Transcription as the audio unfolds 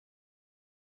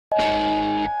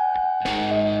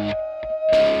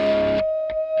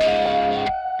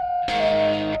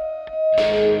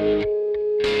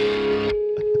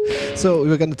So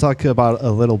we're going to talk about a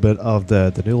little bit of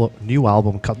the new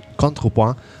album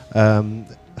Contrepoint.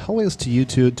 How is to you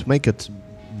to make it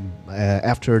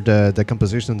after the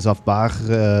compositions of Bach,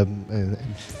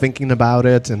 thinking about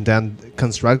it, and then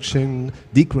construction,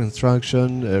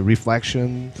 deconstruction,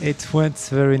 reflection? It went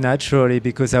very naturally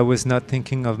because I was not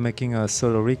thinking of making a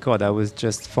solo record. I was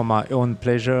just for my own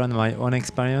pleasure and my own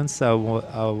experience. I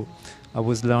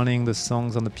was learning the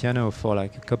songs on the piano for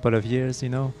like a couple of years, you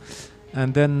know.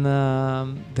 And then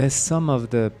there's some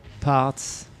of the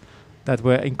parts that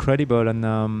were incredible, and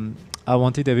I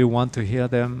wanted everyone to hear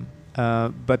them.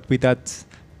 But without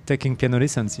taking piano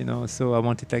lessons, you know. So I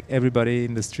wanted like everybody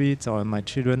in the streets, or my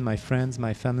children, my friends,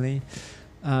 my family,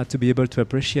 to be able to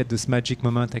appreciate this magic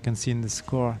moment I can see in the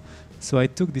score. So I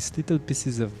took these little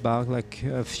pieces of Bach, like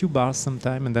a few bars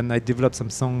sometime, and then I developed some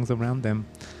songs around them.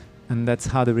 And that's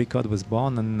how the record was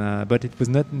born. And but it was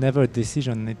never a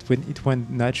decision. It went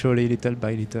naturally, little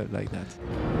by little, like that.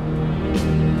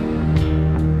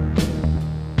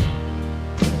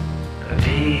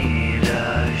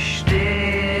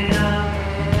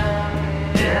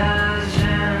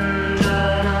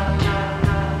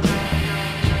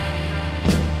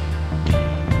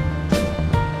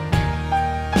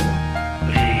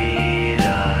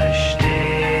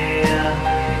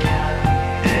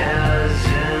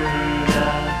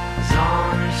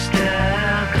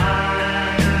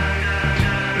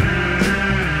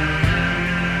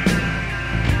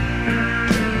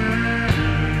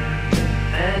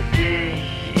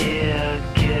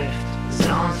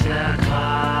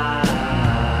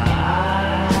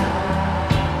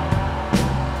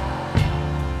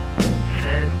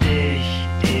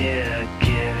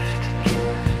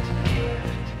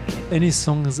 Any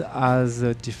songs has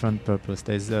a different purpose.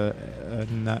 There's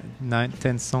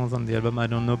 10 songs on the album, I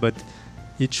don't know, but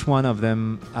each one of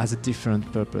them has a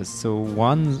different purpose. So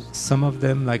some of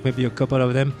them, like maybe a couple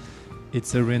of them,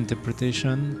 it's a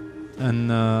reinterpretation, and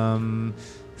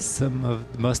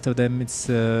most of them it's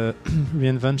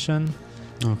reinvention,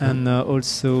 okay. And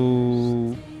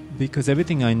also because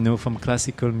everything I know from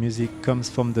classical music comes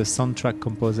from the soundtrack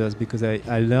composers, because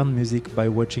I learn music by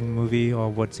watching movie or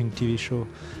watching TV show.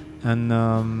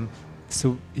 And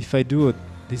so if I do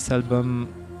this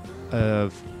album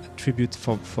tribute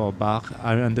for Bach,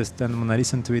 I understand when I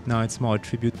listen to it now it's more a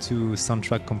tribute to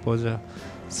soundtrack composer.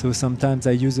 So sometimes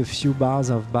I use a few bars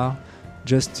of Bach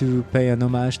just to pay an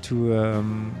homage to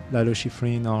Lalo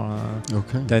Schifrin or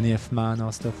Danny Elfman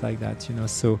or stuff like that, you know.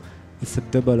 So it's a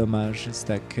double homage. It's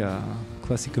like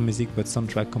classical music but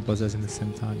soundtrack composers in the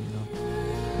same time, you know.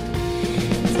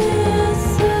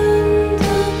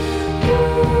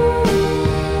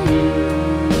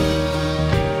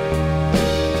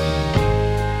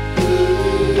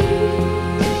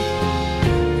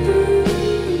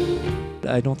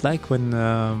 I don't like when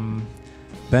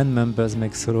band members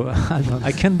make solo albums.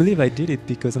 I can't believe I did it,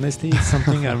 because honestly it's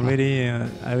something I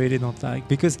really don't like,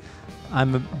 because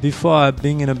before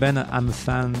being in a band I'm a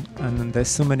fan, and there's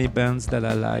so many bands that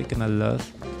I like and I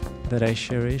love, that I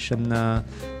cherish, and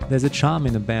there's a charm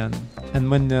in a band.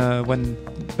 And when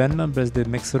band members they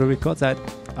make solo records, I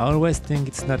always think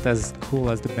it's not as cool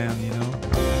as the band, you know.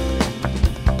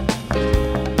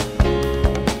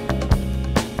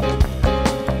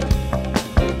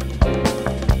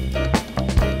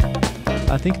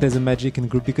 I think there's a magic in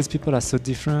group because people are so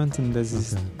different, and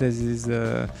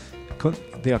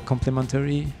they are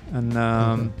complementary,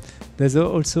 and there's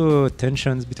also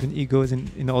tensions between egos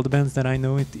in all the bands that I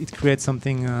know. It creates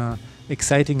something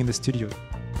exciting in the studio.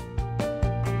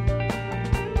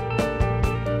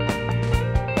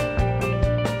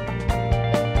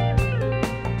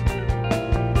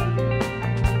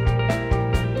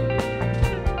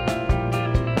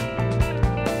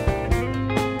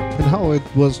 How it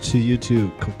was to you to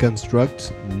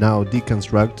construct, now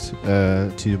deconstruct,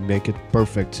 to make it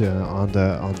perfect with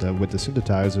the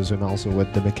synthesizers and also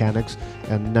with the mechanics,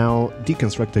 and now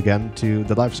deconstruct again to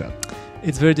the live set?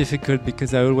 It's very difficult,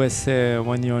 because I always say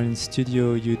when you're in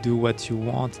studio you do what you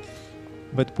want,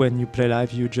 but when you play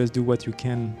live you just do what you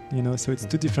can, you know. So it's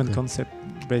two different concepts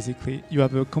basically. You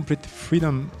have a complete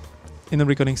freedom in a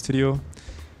recording studio,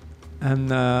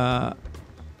 and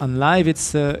on live,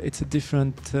 it's a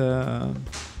different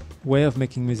way of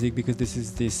making music, because this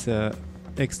is this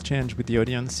exchange with the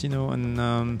audience, you know,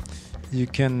 and you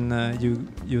can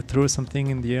you throw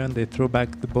something in the air and they throw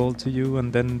back the ball to you,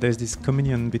 and then there's this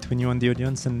communion between you and the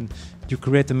audience, and you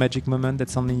create a magic moment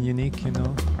that's only unique, you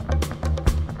know.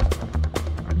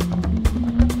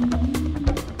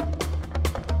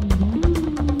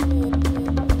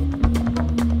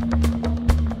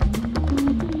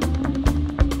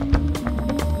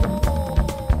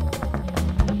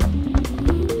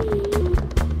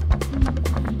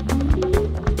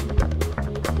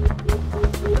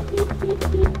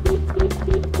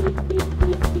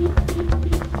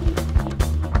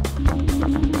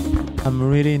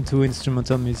 really into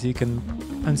instrumental music, and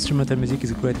instrumental music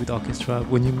is great with orchestra.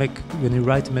 When you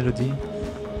write a melody,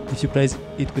 if you play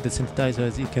it with the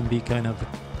synthesizers, it can be kind of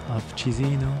cheesy,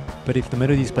 you know. But if the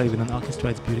melody is played with an orchestra,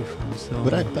 it's beautiful. So.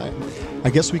 But I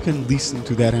guess we can listen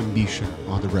to that ambition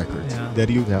on the record. Yeah. That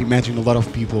you imagine a lot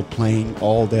of people playing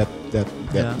all that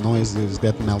noises,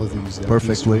 that melodies, that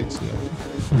perfectly.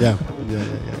 Yeah.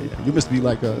 You must be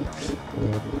like a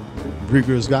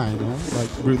rigorous guy, you know, like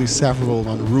really several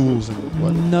on rules and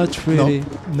what. Not really.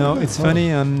 No, it's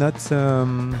funny. I'm not.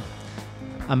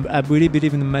 I really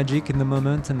believe in the magic in the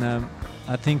moment, and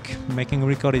I think making a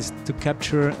record is to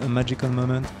capture a magical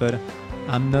moment. But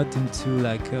I'm not into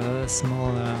like a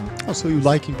small. So you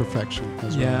like imperfection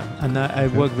as well. Yeah, and I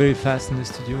work very fast in the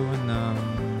studio,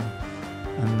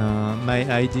 and my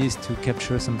idea is to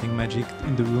capture something magic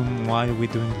in the room while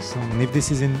we're doing the song. And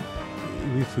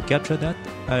if we capture that,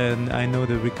 and I know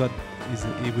the record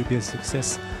it will be a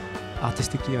success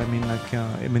artistically. I mean,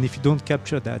 if you don't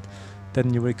capture that,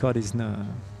 then your record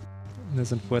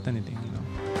doesn't worth anything, you know.